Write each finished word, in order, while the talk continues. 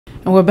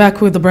And we're back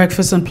with the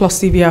breakfast on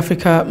Plus TV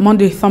Africa.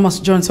 Monday, Thomas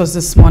joins us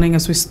this morning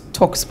as we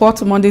talk sport.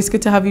 Monday, it's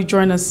good to have you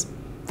join us.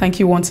 Thank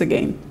you once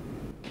again.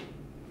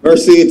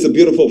 Mercy, it's a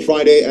beautiful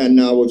Friday, and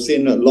we've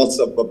seen lots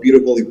of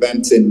beautiful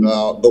events in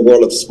the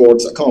world of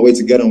sports. I can't wait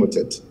to get on with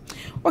it.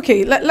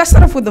 Okay, let's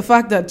start off with the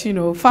fact that,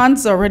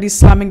 fans are already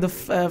slamming the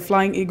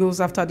Flying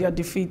Eagles after their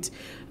defeat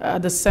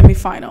at the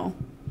semi-final.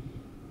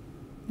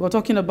 We're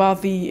talking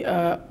about the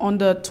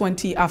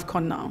under-20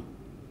 AFCON now.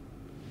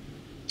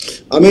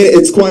 I mean,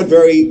 it's quite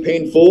very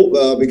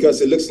painful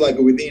because it looks like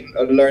we didn't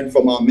learn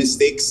from our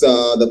mistakes.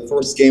 The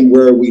first game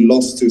where we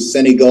lost to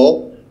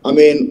Senegal. I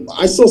mean,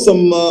 I saw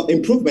some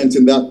improvement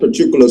in that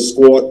particular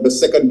squad. The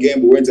second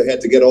game, we went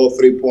ahead to get all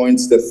 3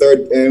 points. The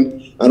third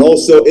game, and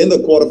also in the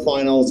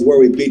quarterfinals where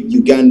we beat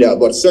Uganda.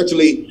 But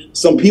certainly,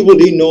 some people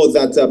didn't know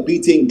that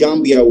beating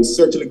Gambia was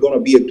certainly going to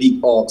be a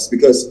big ox,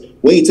 because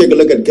when you take a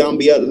look at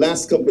Gambia,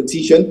 last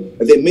competition,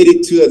 they made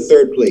it to the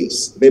third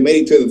place. They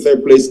made it to the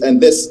third place,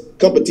 and this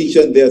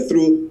competition, they're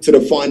through to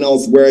the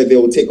finals where they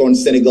will take on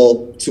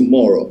Senegal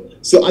tomorrow.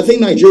 So I think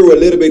Nigeria were a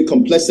little bit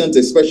complacent,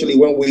 especially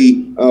when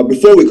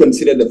before we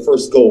considered the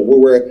first goal.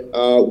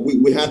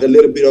 We had a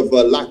little bit of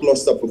a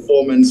lackluster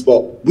performance,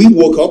 but we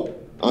woke up.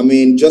 I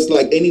mean, just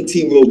like any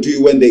team will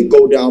do when they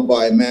go down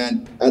by a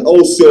man. And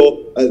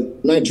also,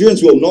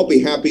 Nigerians will not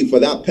be happy for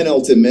that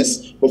penalty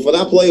miss. But for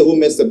that player who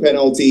missed the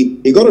penalty,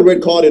 he got a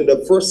red card in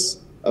the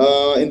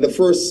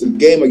first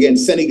game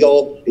against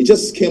Senegal. He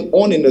just came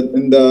on in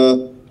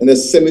the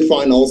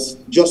semi-finals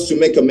just to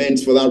make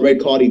amends for that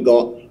red card he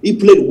got. He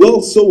played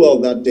so well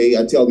that day,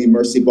 I tell you,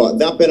 Mercy, but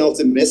that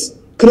penalty miss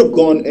could have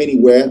gone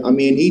anywhere. I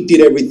mean, he did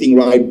everything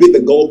right, beat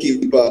the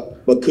goalkeeper,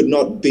 but could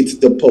not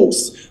beat the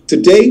post.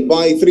 Today,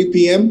 by 3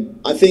 p.m.,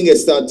 I think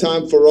it's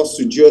time for us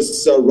to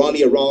just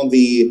rally around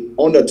the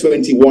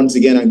under-20 once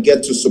again and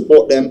get to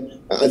support them.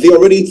 They're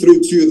already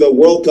through to the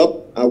World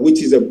Cup,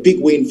 which is a big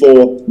win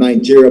for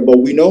Nigeria, but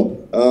we know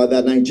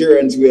that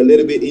Nigerians, we're a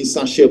little bit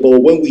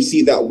insatiable. When we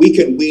see that we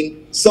can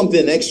win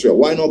something extra,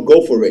 why not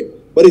go for it?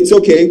 But it's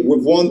okay.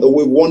 We've won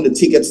the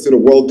tickets to the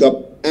World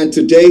Cup, and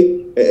today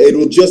it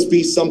will just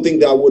be something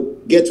that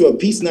would get to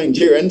appease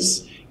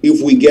Nigerians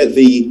if we get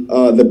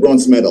the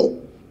bronze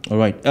medal. All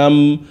right.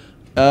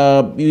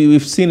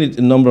 We've seen it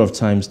a number of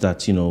times that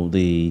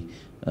the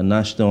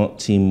national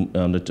team,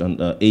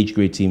 the age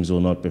grade teams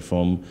will not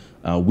perform,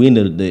 win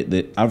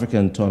the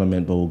African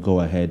tournament, but will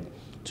go ahead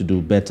to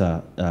do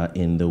better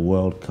in the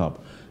World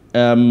Cup.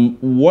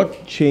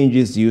 What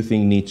changes do you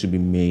think need to be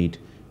made?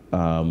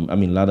 I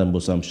mean, Ladan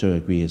Bosa, I'm sure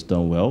agree, has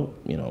done well,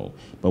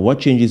 but what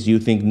changes do you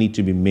think need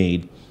to be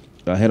made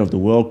ahead of the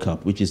World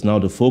Cup, which is now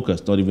the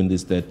focus, not even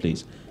this third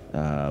place,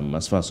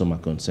 as far as some are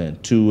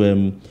concerned,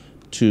 to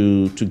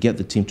get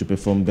the team to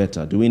perform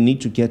better? Do we need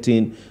to get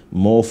in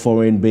more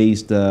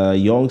foreign-based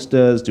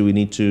youngsters? Do we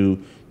need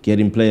to get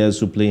in players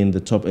who play in the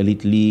top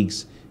elite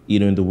leagues,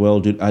 in the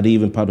world? Are they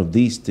even part of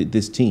this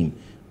team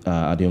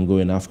at the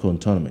ongoing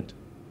AFCON tournament?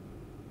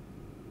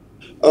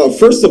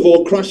 First of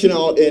all, crashing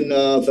out in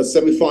the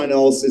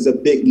semi-finals is a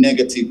big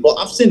negative, but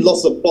I've seen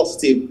lots of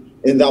positive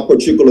in that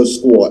particular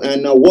squad.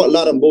 And what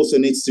Ladan Bosa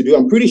needs to do,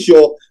 I'm pretty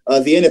sure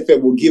the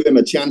NFF will give him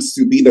a chance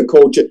to be the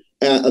coach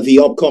at the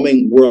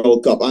upcoming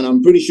World Cup. And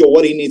I'm pretty sure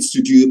what he needs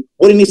to do,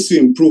 what he needs to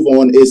improve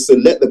on, is to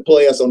let the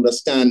players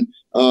understand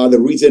the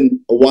reason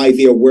why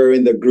they are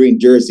wearing the green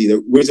jersey,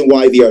 the reason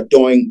why they are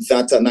doing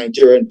that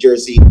Nigerian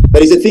jersey.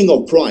 That is a thing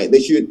of pride.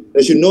 They should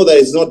know that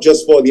it's not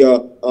just for their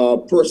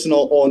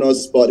personal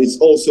honors, but it's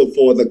also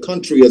for the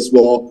country as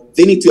well.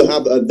 They need to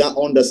have that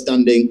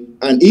understanding.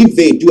 And if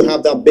they do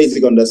have that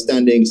basic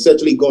understanding,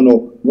 certainly going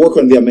to work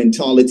on their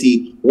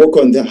mentality, work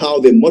on how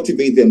they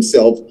motivate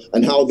themselves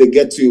and how they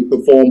get to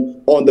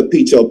perform on the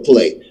pitch of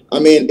play. I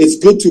mean, it's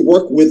good to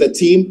work with a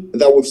team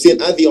that we've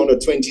seen at the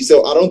under-20.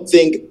 So I don't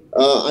think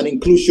an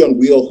inclusion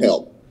will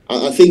help.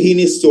 I think he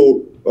needs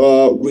to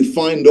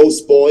refine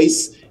those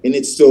boys. He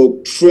needs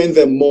to train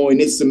them more. He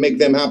needs to make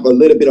them have a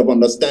little bit of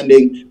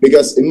understanding,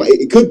 because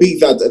it could be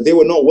that they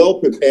were not well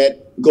prepared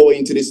going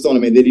into this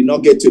tournament. They did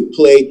not get to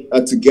play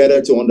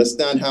together to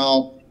understand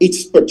how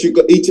each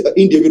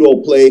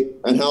individual play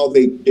and how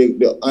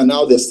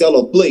their style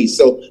of play.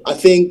 So I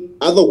think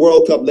at the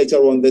World Cup later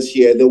on this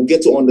year, they'll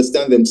get to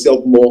understand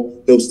themselves more.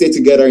 They'll stay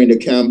together in the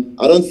camp.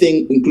 I don't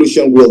think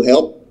inclusion will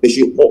help. They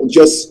should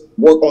just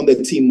work on the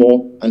team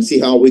more and see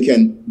how we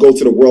can go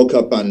to the World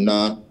Cup and,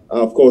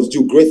 of course,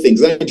 do great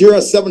things.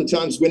 Nigeria, 7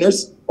 times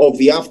winners of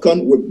the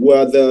AFCON.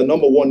 We're the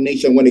 #1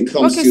 nation when it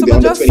comes to the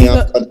under-20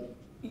 AFCON.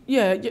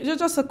 Yeah,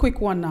 just a quick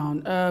one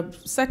now.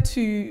 Set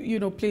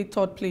to, play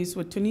third place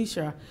with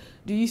Tunisia.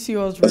 Do you see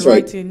us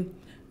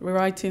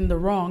rewriting the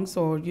wrongs,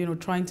 or,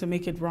 trying to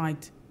make it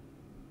right?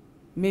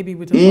 Maybe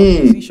with a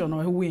third position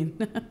or a win.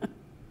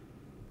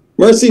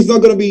 Mercy, it's not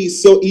going to be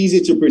so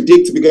easy to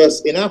predict,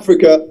 because in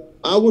Africa,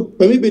 I would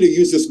permit me to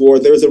use this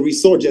word, there is a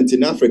resurgence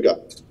in Africa.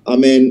 I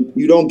mean,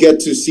 you don't get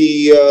to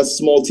see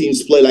small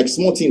teams play like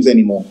small teams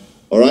anymore,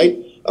 all right?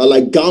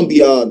 like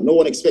Gambia, no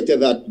one expected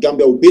that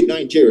Gambia would beat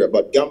Nigeria,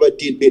 but Gambia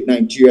did beat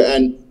Nigeria.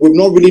 And we've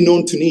not really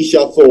known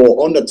Tunisia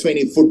for under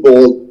 20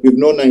 football. We've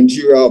known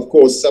Nigeria, of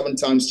course, 7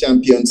 times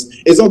champions.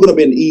 It's not going to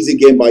be an easy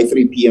game by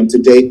 3 p.m.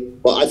 today,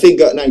 but I think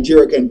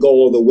Nigeria can go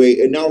all the way.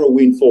 A narrow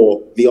win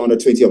for the under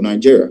 20 of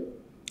Nigeria.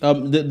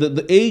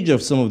 The age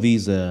of some of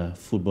these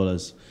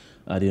footballers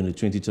at the under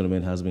 20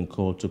 tournament has been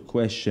called to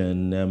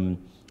question.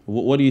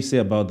 What do you say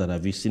about that?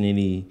 Have you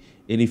seen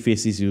any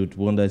faces you would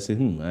wonder, say,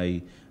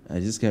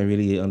 is this guy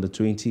really under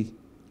 20?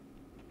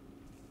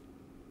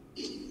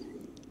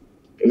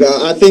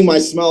 I think my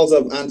smiles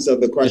have answered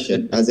the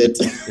question, has it?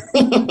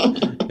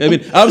 I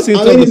mean, I've seen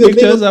some of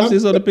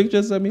the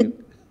pictures. I mean.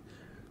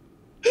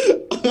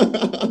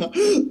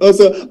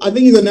 Also, I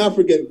think it's an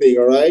African thing,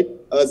 all right?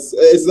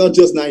 It's not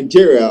just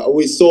Nigeria.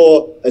 We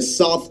saw a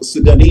South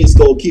Sudanese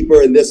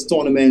goalkeeper in this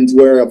tournament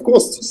where, of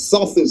course,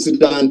 South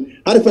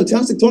Sudan had a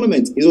fantastic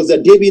tournament. It was a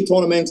debut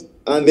tournament,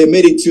 and they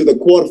made it to the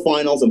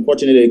quarterfinals.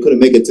 Unfortunately, they couldn't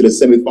make it to the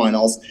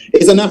semifinals.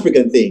 It's an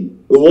African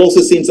thing. We've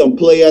also seen some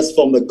players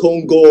from the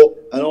Congo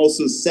and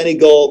also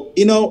Senegal.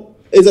 You know,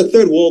 it's a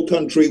third world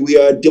country. We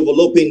are a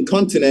developing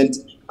continent,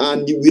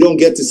 and we don't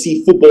get to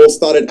see football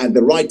started at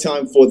the right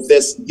time for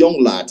this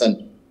young lad.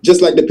 And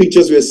just like the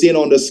pictures we're seeing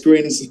on the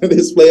screens,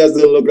 these players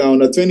don't look like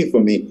under 20 for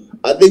me.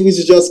 I think we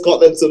should just cut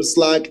them some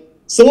slack.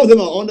 Some of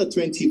them are under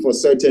 20 for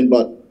certain,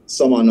 but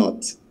some are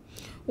not.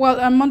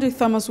 Well, Monday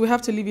Thomas, we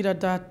have to leave it at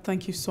that.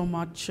 Thank you so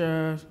much.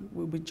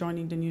 We'll be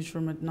joining the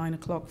newsroom at 9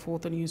 o'clock for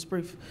the news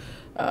brief.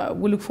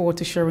 We look forward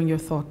to sharing your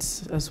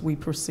thoughts as we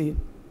proceed.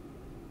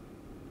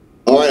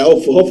 All right.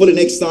 Hopefully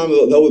next time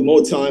there'll be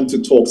more time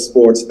to talk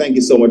sports. Thank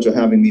you so much for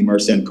having me,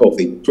 Mercy and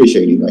Kofi.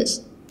 Appreciate you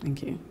guys.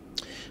 Thank you.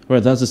 All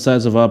right, that's the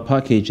size of our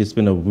package. It's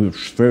been a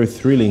very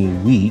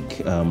thrilling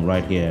week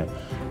right here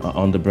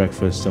on The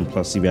Breakfast on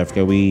Plus TV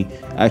Africa. We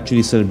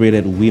actually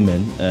celebrated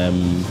women.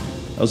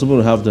 I was able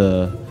to have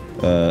the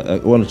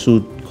 1 or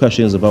 2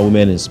 questions about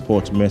women in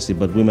sport, Mercy,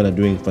 but women are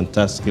doing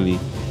fantastically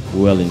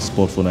well in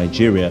sport for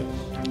Nigeria.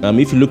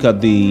 If you look at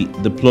the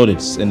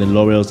plaudits and the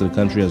laurels that the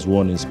country has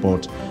won in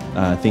sport,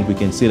 I think we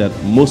can say that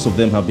most of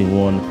them have been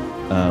won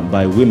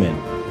by women.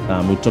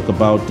 We talk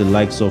about the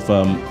likes of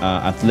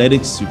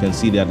athletics. You can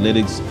see the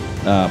athletics,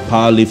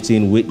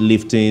 powerlifting,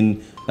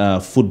 weightlifting,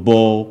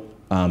 football.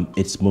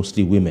 It's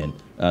mostly women.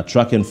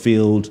 Track and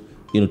field,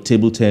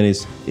 table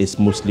tennis. It's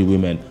mostly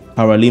women.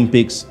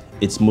 Paralympics.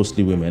 It's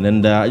mostly women.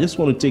 And I just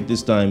want to take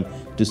this time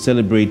to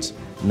celebrate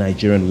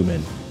Nigerian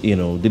women.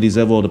 They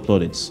deserve all the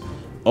plaudits.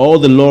 All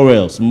the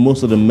laurels,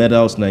 most of the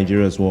medals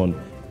Nigeria has won,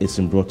 it's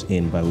been brought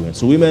in by women.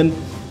 So women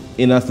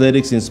in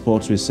athletics, in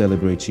sports, we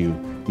celebrate you.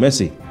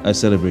 Mercy, I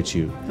celebrate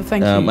you.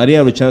 Thank you. I didn't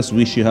have a chance to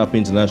wish you happy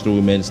International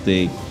Women's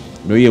Day.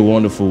 You're a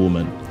wonderful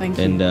woman. Thank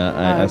you. And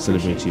I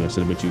celebrate you. I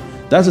celebrate you.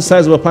 That's the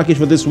size of our package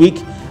for this week.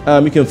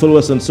 You can follow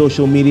us on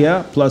social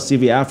media, Plus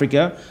TV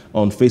Africa,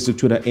 on Facebook,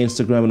 Twitter,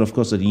 Instagram, and of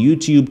course at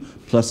YouTube,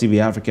 Plus TV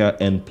Africa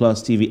and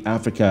Plus TV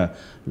Africa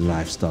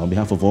Lifestyle. On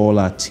behalf of all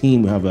our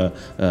team, we have a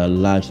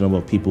large number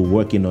of people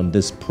working on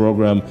this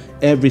program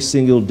every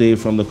single day,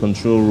 from the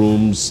control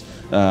rooms,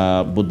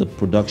 both the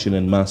production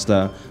and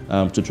master,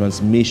 to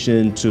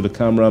transmission, to the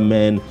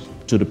cameramen,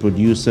 to the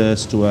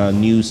producers, to our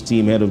news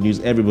team, head of news.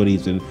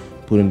 Everybody's been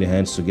putting their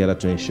hands together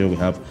to ensure we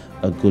have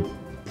a good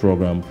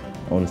program.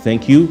 I want to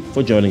thank you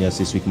for joining us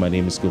this week. My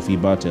name is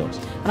Kofi Bartels.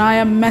 And I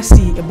am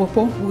Mercy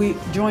Ebopo. We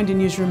joined the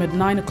newsroom at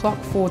 9 o'clock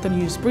for the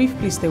news brief.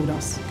 Please stay with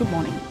us. Good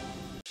morning.